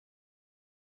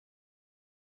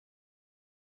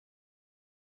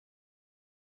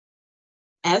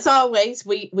As always,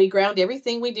 we ground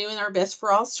everything we do in our Best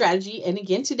for All strategy. And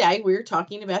again, today we're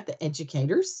talking about the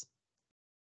educators.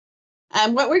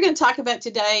 What we're going to talk about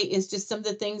today is just some of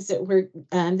the things that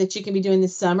that you can be doing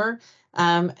this summer.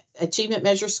 Achievement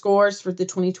measure scores for the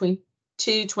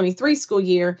 2022-23 school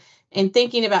year, and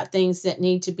thinking about things that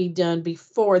need to be done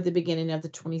before the beginning of the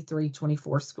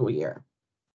 23-24 school year.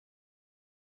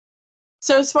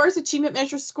 So as far as achievement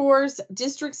measure scores,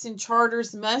 districts and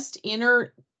charters must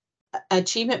enter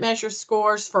achievement measure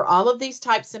scores for all of these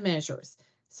types of measures.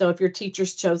 So if your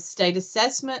teachers chose state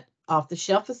assessment,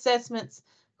 off-the-shelf assessments,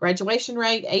 graduation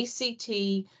rate, ACT,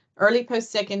 early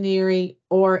post-secondary,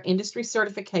 or industry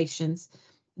certifications,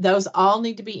 those all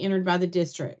need to be entered by the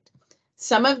district.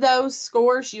 Some of those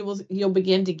scores you'll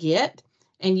begin to get,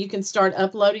 and you can start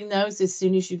uploading those as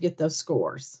soon as you get those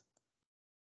scores.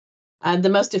 The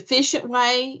most efficient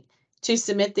way to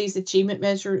submit these achievement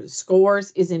measure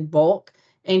scores is in bulk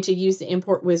and to use the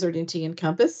import wizard in TN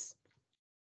Compass.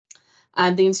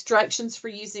 The instructions for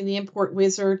using the import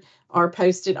wizard are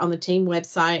posted on the team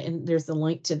website, and there's a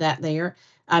link to that there.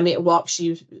 It walks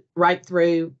you right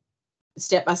through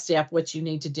step by step what you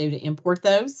need to do to import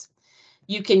those.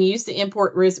 You can use the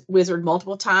import wizard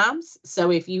multiple times.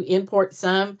 So if you import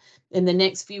some in the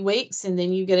next few weeks and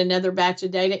then you get another batch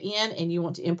of data in and you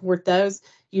want to import those,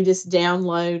 you just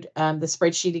download the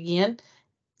spreadsheet again,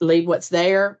 leave what's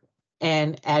there,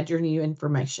 and add your new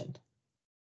information.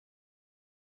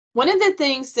 One of the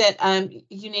things that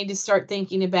you need to start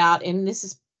thinking about, and this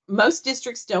is, most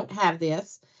districts don't have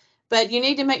this, but you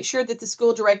need to make sure that the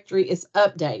school directory is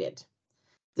updated.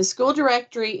 The school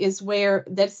directory is where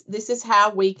this is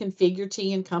how we configure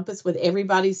TN Compass with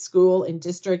everybody's school and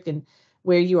district and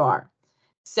where you are.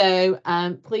 So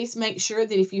please make sure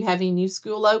that if you have any new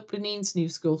school openings, new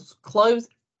schools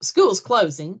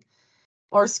closing,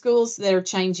 or schools that are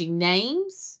changing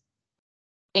names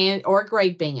or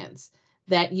grade bands,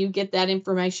 that you get that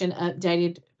information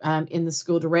updated in the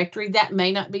school directory. That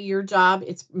may not be your job.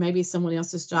 It's maybe someone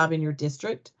else's job in your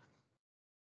district.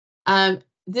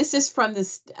 This is from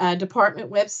this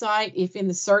department website. If in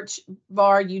the search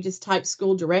bar you just type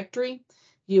school directory,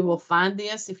 you will find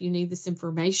this if you need this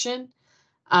information.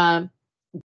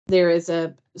 There is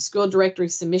a school directory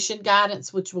submission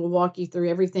guidance, which will walk you through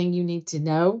everything you need to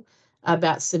know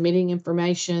about submitting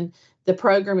information. The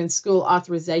program and school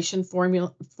authorization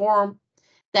form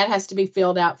that has to be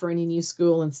filled out for any new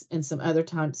school, and some other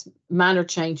times minor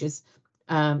changes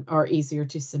are easier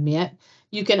to submit.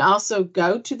 You can also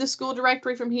go to the school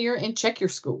directory from here and check your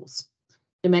schools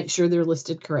to make sure they're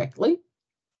listed correctly.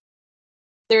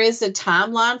 There is a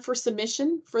timeline for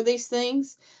submission for these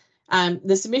things.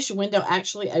 The submission window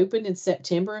actually opened in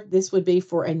September. This would be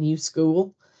for a new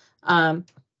school,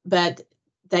 but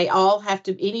they all have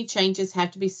to, any changes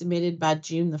have to be submitted by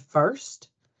June the 1st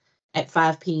at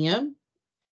 5 p.m.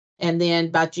 And then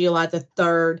by July the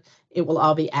 3rd, it will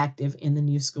all be active in the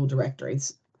new school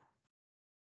directories.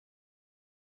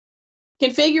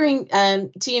 Configuring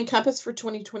TN Compass for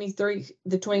 2023,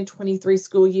 the 2023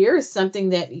 school year, is something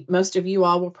that most of you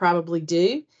all will probably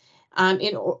do.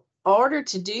 In order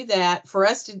to do that, for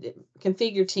us to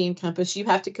configure TN Compass, you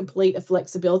have to complete a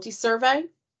flexibility survey.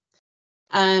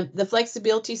 The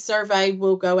flexibility survey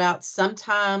will go out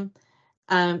sometime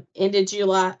end of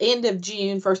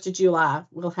June, 1st of July.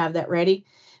 We'll have that ready.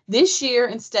 This year,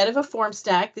 instead of a form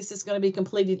stack, this is going to be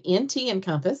completed in TN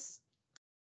Compass.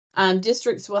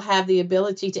 Districts will have the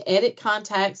ability to edit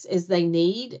contacts as they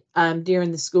need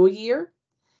during the school year.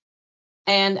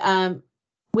 And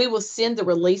we will send the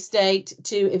release date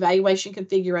to evaluation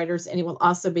configurators, and it will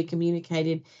also be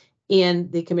communicated in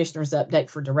the commissioner's update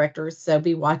for directors. So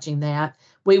be watching that.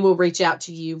 We will reach out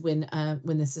to you when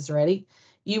this is ready.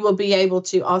 You will be able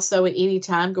to also at any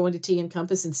time go into TN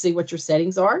Compass and see what your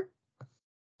settings are.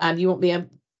 You won't be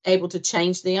able to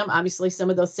change them. Obviously,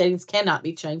 some of those settings cannot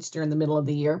be changed during the middle of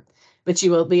the year, but you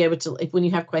will be able to, when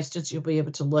you have questions, you'll be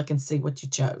able to look and see what you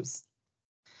chose.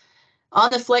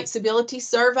 On the flexibility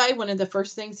survey, one of the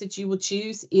first things that you will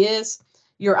choose is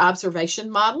your observation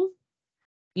model.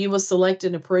 You will select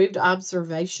an approved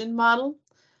observation model.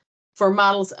 For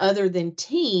models other than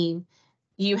team,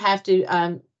 you have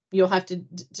to you'll have to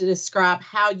describe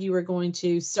how you are going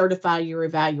to certify your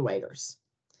evaluators.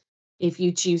 If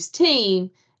you choose team,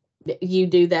 you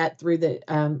do that through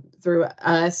through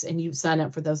us, and you sign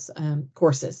up for those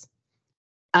courses.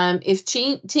 If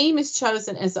team is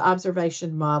chosen as the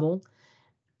observation model,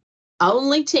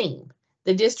 only team,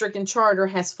 the district and charter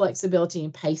has flexibility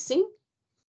in pacing.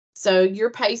 So your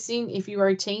pacing, if you are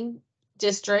a team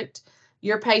district,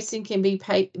 your pacing can be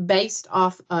based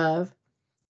off of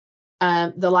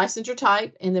the licensure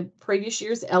type in the previous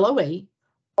year's LOE,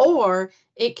 or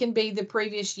it can be the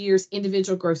previous year's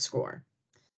individual growth score.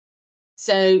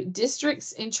 So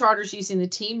districts and charters using the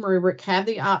team rubric have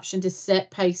the option to set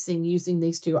pacing using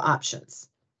these two options.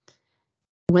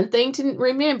 One thing to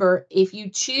remember, if you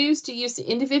choose to use the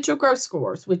individual growth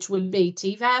scores, which would be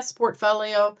TVAS,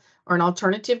 portfolio, or an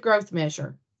alternative growth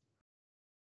measure,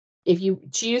 if you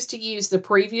choose to use the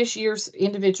previous year's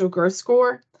individual growth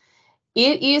score,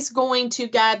 it is going to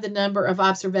guide the number of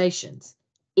observations,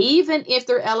 even if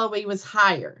their LOE was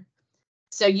higher.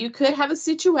 So you could have a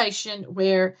situation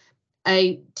where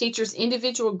a teacher's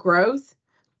individual growth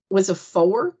was a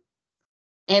 4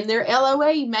 and their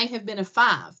LOA may have been a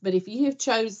 5, but if you have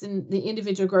chosen the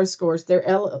individual growth scores,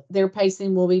 their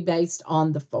pacing will be based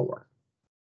on the 4.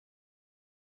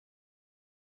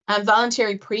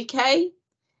 Voluntary pre-K.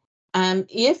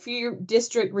 If your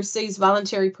district receives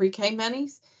voluntary pre-K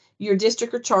monies, your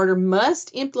district or charter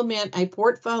must implement a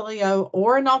portfolio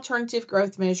or an alternative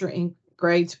growth measure in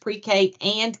grades pre-K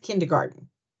and kindergarten.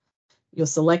 You'll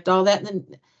select all that in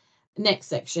the next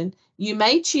section. You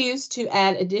may choose to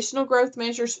add additional growth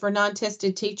measures for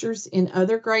non-tested teachers in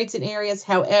other grades and areas.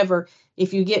 However,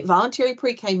 if you get voluntary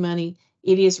pre-K money,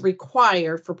 it is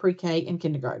required for pre-K and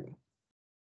kindergarten.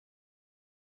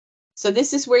 So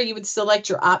this is where you would select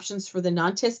your options for the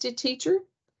non-tested teacher.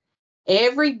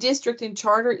 Every district and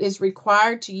charter is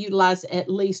required to utilize at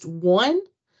least one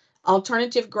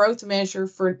alternative growth measure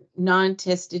for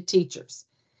non-tested teachers.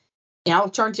 In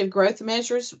alternative growth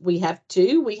measures, we have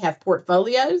 2. We have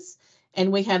portfolios,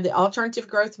 and we have the alternative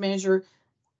growth measure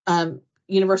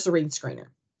universal reading screener.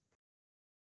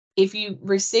 If you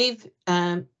receive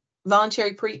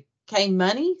voluntary pre-K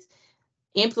money,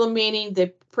 implementing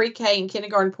the pre-K and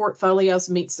kindergarten portfolios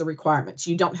meets the requirements.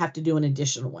 You don't have to do an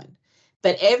additional one.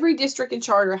 But every district and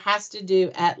charter has to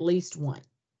do at least one.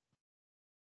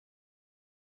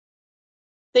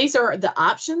 These are the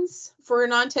options for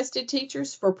non-tested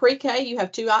teachers. For pre-K, you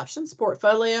have 2 options,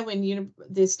 portfolio and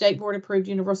the state board approved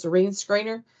universal reading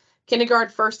screener.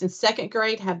 Kindergarten, 1st and 2nd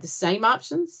grade have the same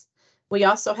options. We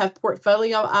also have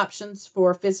portfolio options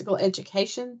for physical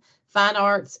education, fine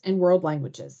arts, and world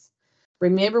languages.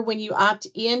 Remember, when you opt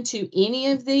into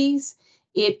any of these,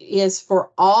 it is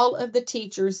for all of the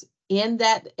teachers in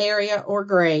that area or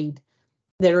grade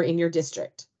that are in your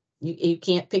district. You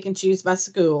can't pick and choose by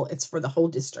school. It's for the whole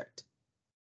district.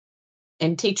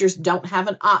 And teachers don't have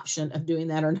an option of doing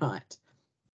that or not.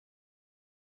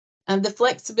 And the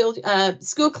flexibility,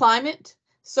 school climate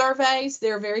surveys,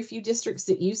 there are very few districts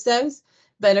that use those.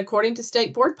 But according to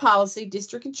state board policy,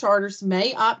 district and charters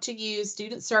may opt to use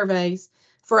student surveys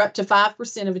for up to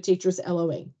 5% of a teacher's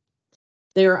LOE.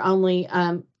 There are only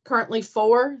currently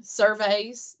 4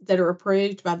 surveys that are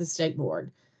approved by the state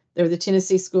board. They're the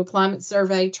Tennessee School Climate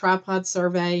Survey, Tripod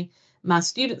Survey, My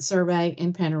Student Survey,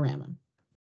 and Panorama.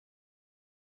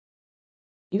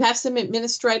 You have some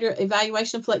administrator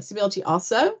evaluation flexibility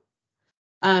also.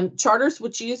 Charters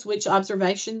will choose which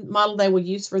observation model they will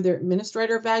use for their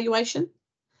administrator evaluation.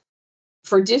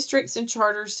 For districts and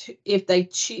charters, if they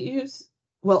choose,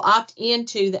 will opt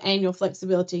into the annual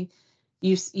flexibility.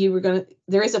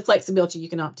 There is a flexibility you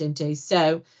can opt into.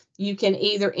 So you can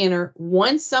either enter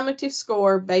one summative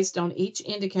score based on each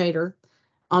indicator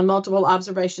on multiple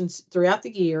observations throughout the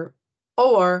year,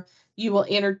 or you will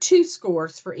enter 2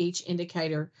 scores for each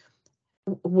indicator,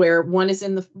 where one is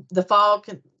in the fall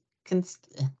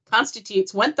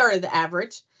constitutes 1/3 of the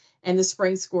average, and the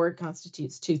spring score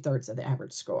constitutes 2/3 of the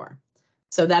average score.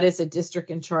 So that is a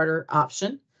district and charter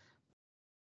option.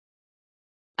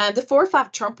 The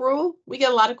 4-5 Trump rule, we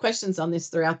get a lot of questions on this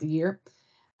throughout the year.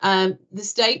 The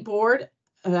state board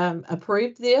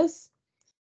approved this,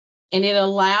 and it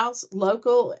allows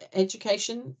local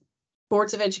education,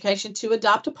 boards of education to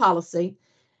adopt a policy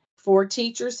for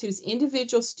teachers whose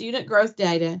individual student growth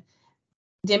data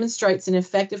demonstrates an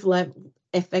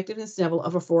effectiveness level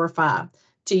of a 4 or 5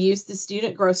 to use the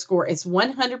student growth score as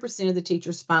 100% of the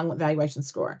teacher's final evaluation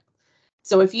score.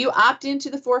 So if you opt into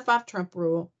the 4-5 Trump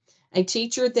rule, a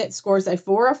teacher that scores a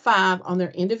 4 or 5 on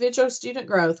their individual student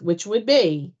growth, which would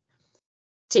be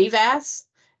TVAS,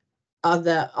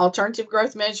 the alternative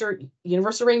growth measure,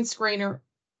 universal reading screener,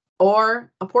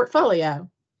 or a portfolio,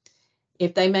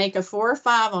 if they make a 4 or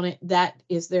 5 on it, that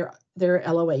is their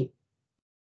LOE.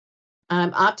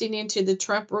 Opting into the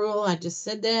Trump rule, I just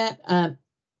said that.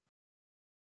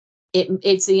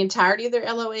 It's the entirety of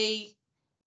their LOE,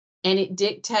 and it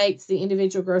dictates the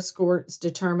individual growth scores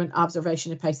determine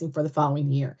observation and pacing for the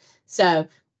following year. So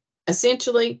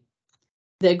essentially,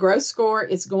 the growth score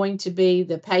is going to be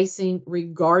the pacing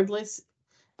regardless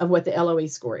of what the LOE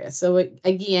score is. So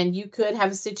again, you could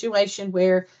have a situation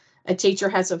where a teacher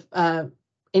has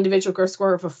individual growth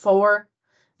score of a 4,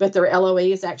 but their LOE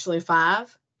is actually a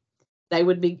 5, they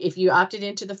would be, if you opted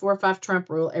into the 4 or 5 Trump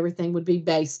rule, everything would be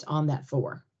based on that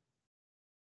 4.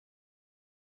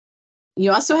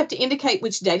 You also have to indicate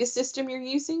which data system you're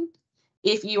using.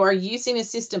 If you are using a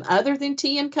system other than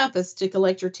TN Compass to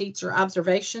collect your teacher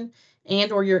observation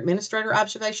and or your administrator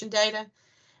observation data,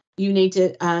 you need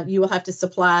to, you will have to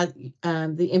supply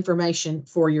the information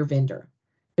for your vendor,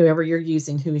 whoever you're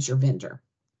using, who is your vendor.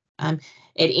 At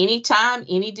any time,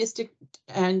 any district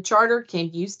and charter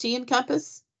can use TN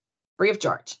Compass free of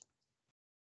charge.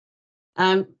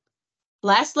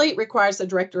 Lastly, it requires the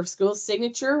director of schools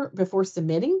signature before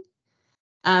submitting.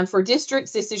 For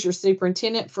districts, this is your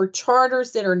superintendent. For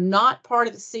charters that are not part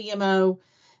of the CMO,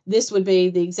 this would be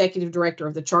the executive director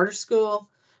of the charter school.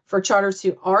 For charters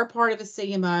who are part of a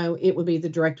CMO, it would be the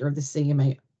director of the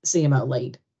CMO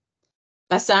lead.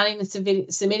 By signing and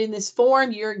submitting this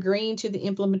form, you're agreeing to the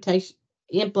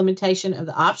implementation of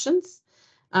the options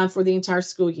for the entire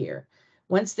school year.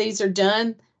 Once these are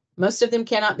done, most of them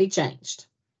cannot be changed.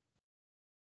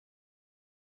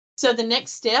 So the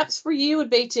next steps for you would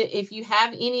be to, if you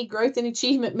have any growth and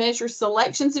achievement measure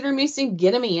selections that are missing,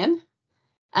 get them in.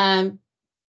 I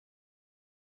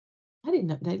didn't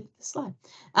update the slide.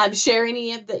 Share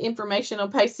any of the information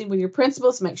on pacing with your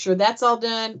principals. Make sure that's all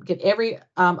done. Get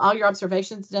all your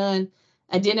observations done.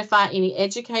 Identify any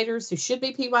educators who should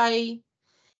be PYE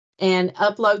and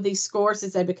upload these scores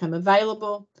as they become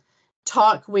available.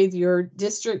 Talk with your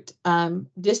district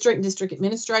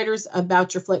administrators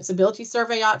about your flexibility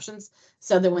survey options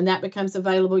so that when that becomes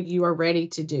available, you are ready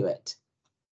to do it.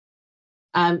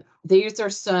 These are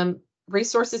some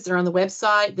resources that are on the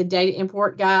website, the data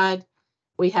import guide.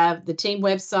 We have the team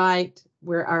website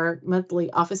where our monthly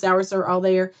office hours are all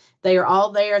there. They are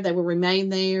all there. They will remain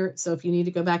there. So if you need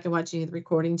to go back and watch any of the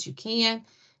recordings, you can.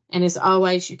 And as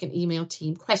always, you can email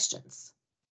team questions.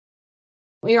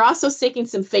 We are also seeking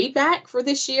some feedback for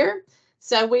this year.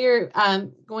 So we're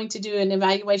going to do an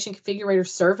evaluation configurator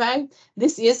survey.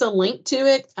 This is a link to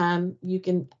it. You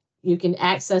can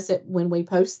access it when we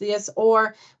post this,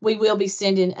 or we will be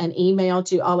sending an email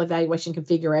to all evaluation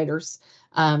configurators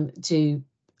to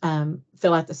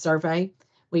fill out the survey.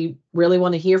 We really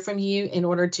want to hear from you in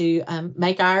order to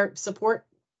make our support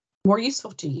more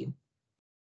useful to you.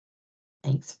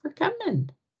 Thanks for coming.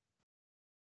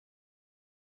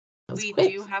 We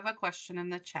do have a question in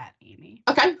the chat, Amy.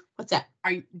 Okay, what's that?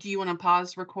 Do you want to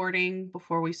pause recording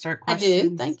before we start questions? I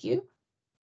do, thank you.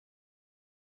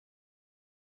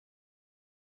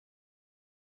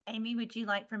 Amy, would you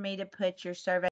like for me to put your survey